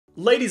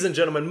Ladies and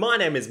gentlemen, my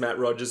name is Matt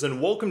Rogers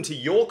and welcome to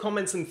your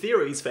comments and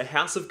theories for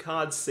House of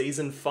Cards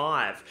Season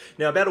 5.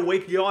 Now, about a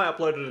week ago, I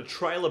uploaded a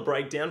trailer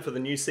breakdown for the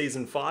new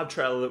Season 5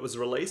 trailer that was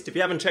released. If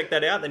you haven't checked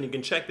that out, then you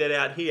can check that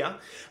out here.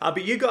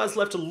 But you guys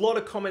left a lot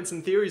of comments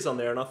and theories on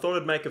there, and I thought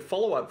I'd make a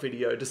follow-up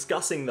video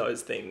discussing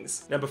those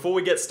things. Now, before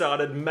we get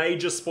started,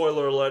 major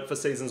spoiler alert for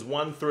Seasons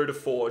 1 through to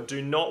 4.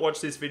 Do not watch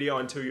this video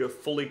until you're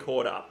fully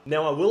caught up.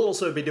 Now, I will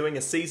also be doing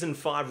a Season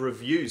 5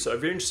 review, so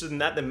if you're interested in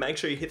that, then make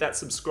sure you hit that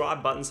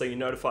subscribe button so you're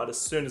notified as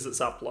soon as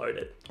it's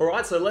uploaded.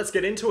 Alright, so let's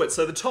get into it.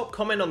 So the top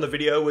comment on the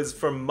video was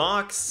from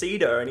Mark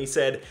Cedar, and he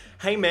said,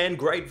 "Hey man,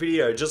 great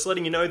video. Just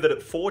letting you know that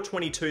at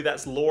 4:22,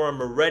 that's Laura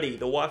Moretti,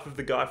 the wife of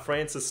the guy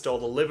Francis stole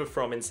the liver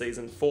from in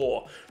Season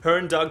 4. Her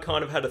and Doug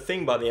kind of had a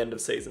thing by the end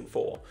of Season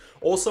 4.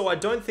 Also, I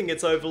don't think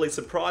it's overly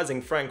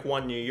surprising Frank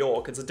won New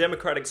York. It's a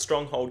Democratic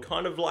stronghold,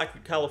 kind of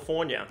like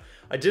California.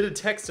 I did a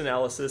text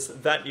analysis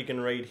that you can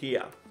read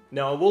here."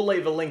 Now, I will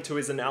leave a link to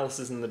his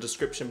analysis in the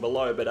description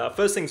below, but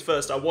first things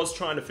first, I was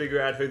trying to figure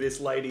out who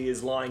this lady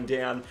is lying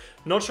down.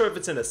 Not sure if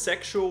it's in a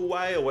sexual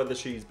way or whether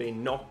she's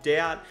been knocked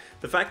out.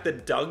 The fact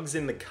that Doug's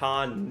in the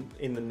car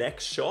in the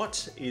next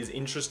shot is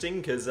interesting,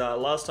 because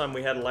last time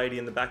we had a lady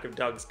in the back of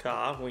Doug's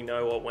car, we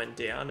know what went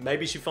down.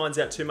 Maybe she finds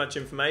out too much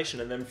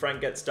information and then Frank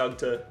gets Doug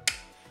to...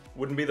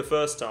 Wouldn't be the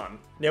first time.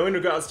 Now, in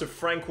regards to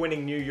Frank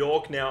winning New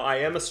York, now I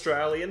am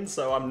Australian,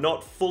 so I'm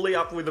not fully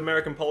up with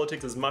American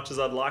politics as much as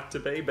I'd like to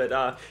be,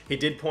 but he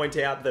did point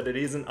out that it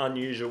isn't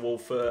unusual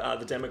for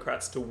the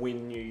Democrats to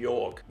win New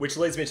York. Which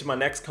leads me to my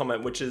next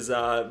comment, which is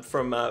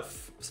from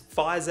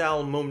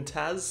Faisal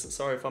Mumtaz.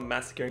 Sorry if I'm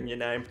massacring your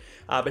name.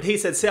 But he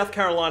said, South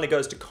Carolina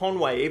goes to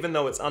Conway, even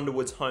though it's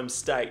Underwood's home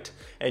state,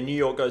 and New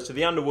York goes to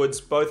the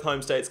Underwoods. Both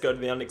home states go to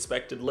the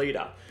unexpected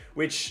leader.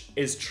 Which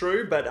is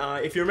true, but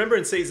if you remember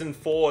in Season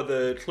 4,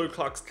 the Ku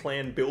Klux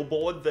Klan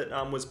billboard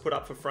that was put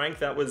up for Frank,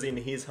 that was in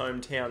his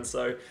hometown,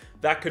 so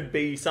that could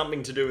be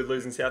something to do with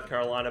losing South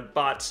Carolina,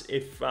 but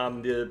if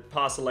the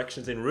past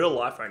elections in real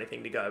life are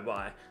anything to go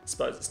by, I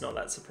suppose it's not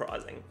that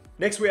surprising.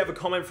 Next, we have a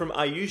comment from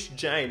Ayush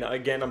Jain.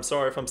 Again, I'm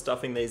sorry if I'm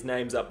stuffing these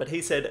names up, but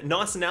he said,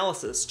 "Nice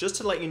analysis. Just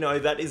to let you know,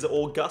 that is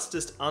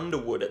Augustus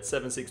Underwood at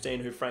 716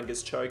 who Frank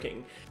is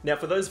choking." Now,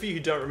 for those of you who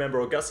don't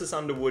remember, Augustus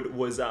Underwood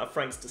was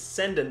Frank's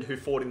descendant who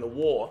fought in the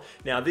war.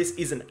 Now, this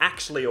isn't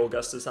actually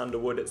Augustus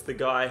Underwood. It's the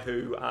guy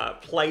who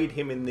played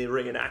him in the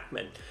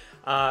reenactment.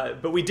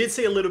 But we did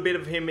see a little bit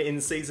of him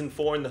in Season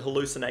 4 in the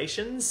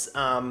hallucinations,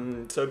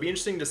 so it'd be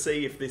interesting to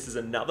see if this is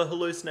another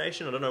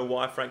hallucination. I don't know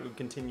why Frank would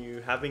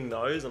continue having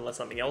those unless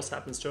something else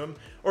happens to him,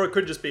 or it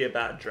could just be a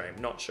bad dream,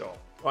 not sure.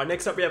 Alright,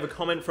 next up we have a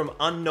comment from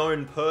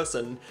Unknown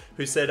Person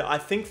who said, "I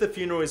think the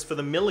funeral is for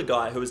the Miller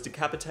guy who was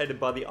decapitated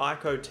by the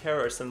Ico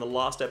terrorists in the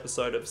last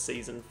episode of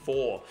Season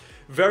 4.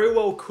 Very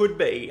well could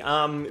be.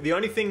 The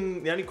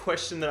only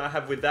question that I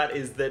have with that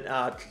is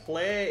that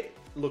Claire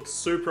looks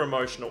super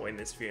emotional in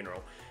this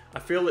funeral. I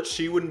feel that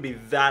she wouldn't be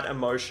that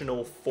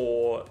emotional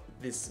for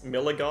this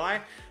Miller guy.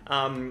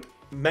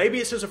 Maybe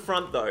it's just a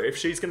front though. If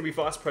she's going to be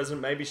vice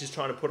president, maybe she's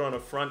trying to put on a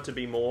front to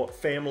be more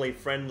family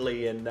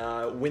friendly and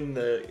win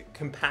the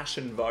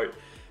compassion vote.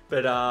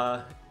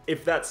 But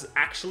if that's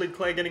actually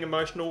Claire getting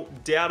emotional,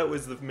 doubt it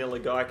was the Miller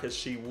guy, because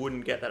she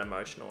wouldn't get that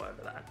emotional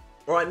over that.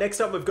 Alright, next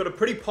up we've got a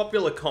pretty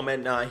popular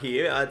comment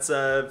here. It's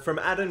from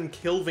Adam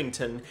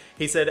Kilvington.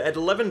 He said, "At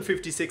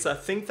 11:56, I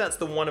think that's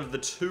the one of the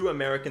two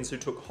Americans who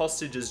took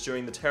hostages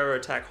during the terror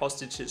attack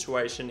hostage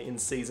situation in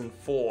Season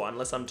 4,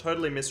 unless I'm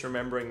totally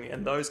misremembering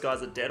and those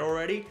guys are dead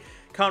already.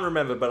 Can't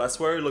remember, but I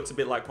swear he looks a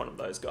bit like one of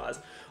those guys."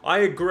 I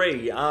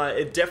agree,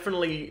 it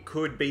definitely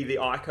could be the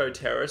Ico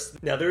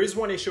terrorists. Now, there is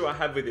one issue I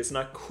have with this, and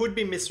I could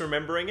be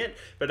misremembering it,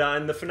 but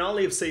in the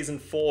finale of Season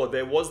 4,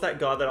 there was that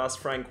guy that asked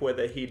Frank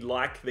whether he'd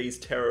like these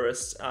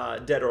terrorists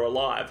dead or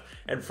alive,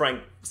 and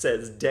Frank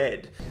says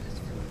dead.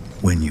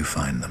 "When you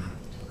find them,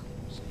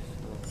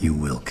 you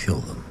will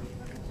kill them.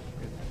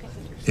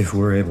 If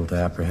we're able to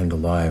apprehend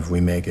alive, we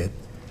may get..."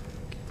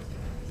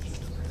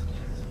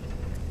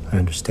 I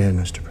understand,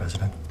 Mr.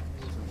 President.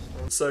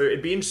 So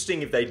it'd be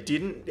interesting if they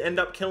didn't end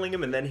up killing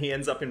him and then he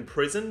ends up in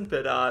prison,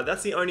 but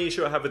that's the only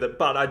issue I have with it.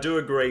 But I do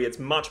agree it's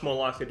much more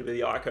likely to be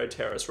the Ico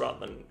terrorists rather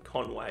than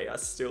Conway. I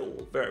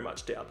still very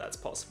much doubt that's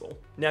possible.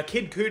 Now,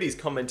 Kid Cooties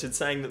commented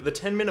saying that the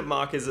 10-minute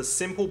mark is a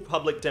simple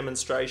public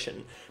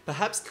demonstration.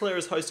 Perhaps Claire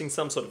is hosting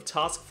some sort of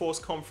task force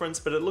conference,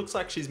 but it looks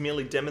like she's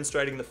merely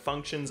demonstrating the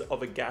functions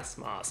of a gas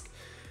mask.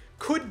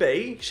 Could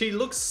be. She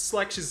looks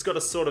like she's got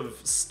a sort of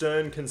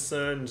stern,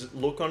 concerned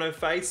look on her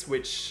face,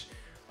 which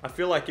I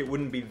feel like it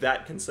wouldn't be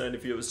that concerned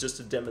if it was just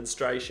a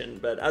demonstration,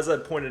 but as I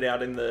pointed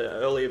out in the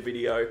earlier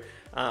video,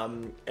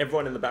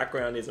 everyone in the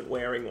background isn't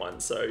wearing one,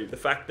 so the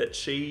fact that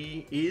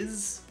she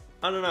is,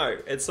 I don't know,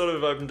 it's sort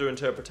of open to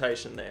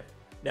interpretation there.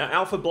 Now,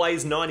 Alpha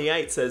Blaze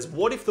 98 says,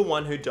 "What if the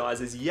one who dies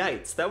is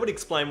Yates? That would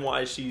explain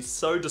why she's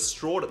so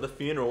distraught at the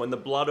funeral and the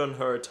blood on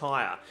her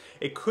attire.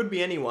 It could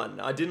be anyone.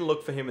 I didn't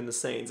look for him in the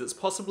scenes. It's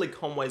possibly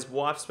Conway's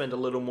wife spent a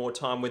little more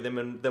time with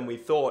him than we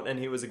thought, and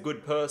he was a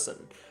good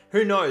person.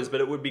 Who knows,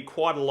 but it would be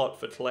quite a lot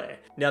for Claire.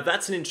 Now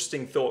that's an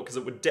interesting thought because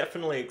it would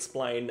definitely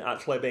explain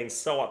Claire being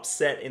so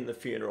upset in the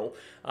funeral.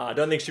 I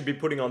don't think she'd be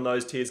putting on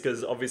those tears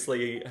because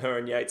obviously her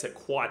and Yates are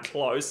quite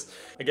close.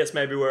 I guess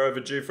maybe we're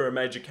overdue for a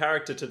major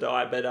character to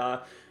die, but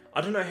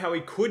I don't know how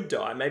he could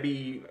die.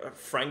 Maybe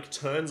Frank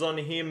turns on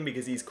him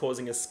because he's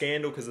causing a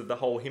scandal because of the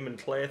whole him and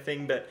Claire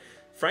thing, but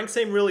Frank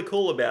seemed really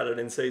cool about it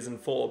in season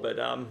 4, but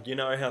you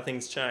know how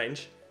things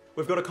change.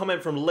 We've got a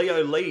comment from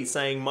Leo Lee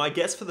saying, my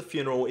guess for the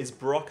funeral is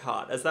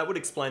Brockhart, as that would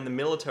explain the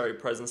military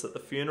presence at the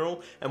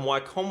funeral and why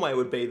Conway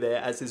would be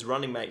there as his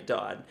running mate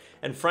died.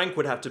 And Frank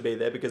would have to be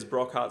there because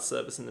Brockhart's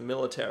service in the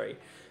military.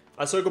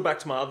 I circle back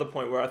to my other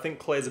point where I think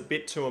Claire's a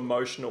bit too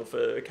emotional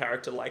for a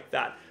character like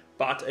that,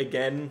 but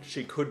again,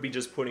 she could be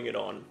just putting it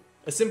on.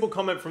 A simple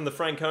comment from the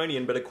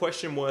Franconian, but a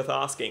question worth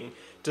asking.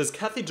 Does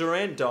Kathy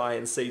Durant die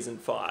in season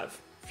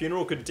 5?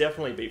 Funeral could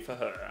definitely be for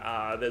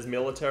her. There's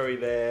military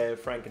there,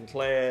 Frank and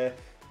Claire,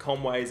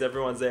 Conways,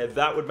 everyone's there.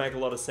 That would make a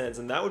lot of sense,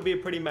 and that would be a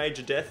pretty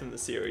major death in the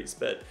series,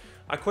 but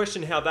I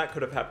question how that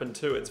could have happened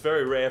too. It's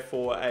very rare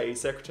for a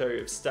Secretary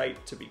of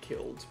State to be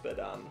killed, but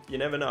you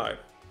never know.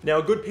 Now,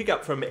 a good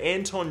pickup from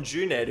Anton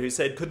Juned, who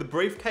said, could the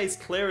briefcase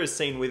Claire has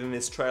seen within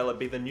this trailer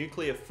be the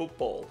nuclear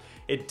football?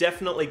 It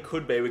definitely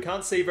could be. We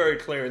can't see very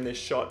clear in this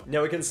shot.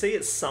 Now, we can see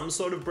it's some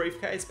sort of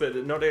briefcase, but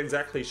not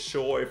exactly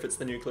sure if it's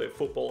the nuclear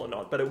football or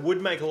not. But it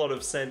would make a lot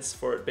of sense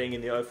for it being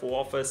in the Oval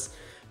Office.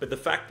 But the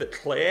fact that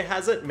Claire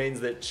has it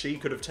means that she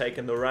could have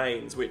taken the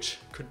reins, which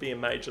could be a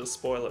major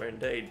spoiler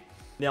indeed.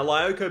 Now,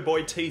 Lyoko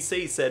Boy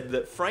TC said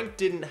that Frank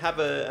didn't have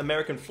an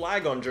American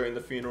flag on during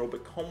the funeral,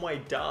 but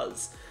Conway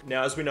does.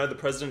 Now, as we know, the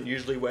president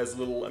usually wears a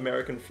little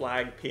American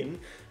flag pin,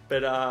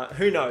 but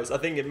who knows? I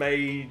think it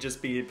may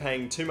just be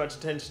paying too much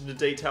attention to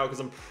detail because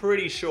I'm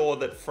pretty sure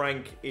that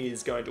Frank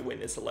is going to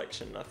win this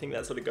election. I think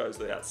that sort of goes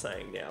without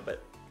saying now,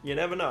 but you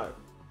never know.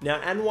 Now,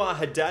 Anwar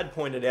Haddad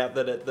pointed out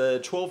that at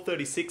the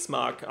 12:36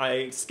 mark,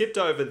 I skipped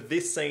over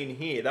this scene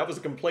here. That was a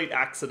complete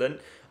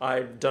accident. I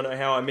don't know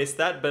how I missed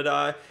that, but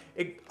I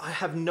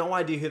have no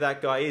idea who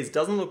that guy is.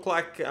 Doesn't look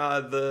like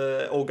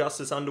the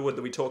Augustus Underwood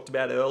that we talked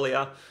about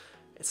earlier.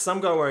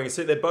 Some guy wearing a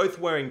suit. They're both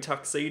wearing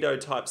tuxedo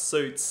type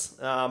suits.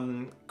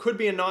 Could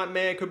be a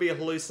nightmare, could be a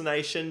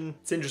hallucination.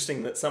 It's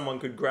interesting that someone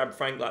could grab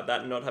Frank like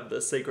that and not have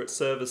the Secret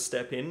Service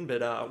step in,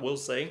 but we'll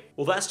see.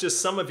 Well, that's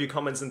just some of your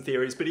comments and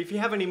theories, but if you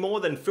have any more,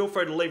 then feel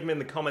free to leave them in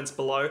the comments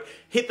below.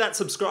 Hit that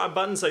subscribe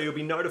button so you'll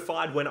be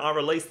notified when I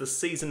release the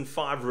Season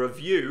 5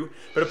 review.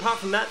 But apart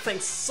from that,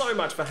 thanks so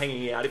much for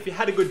hanging out. If you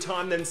had a good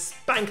time, then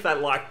spank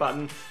that like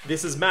button.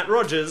 This is Matt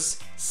Rogers,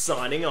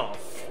 signing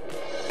off.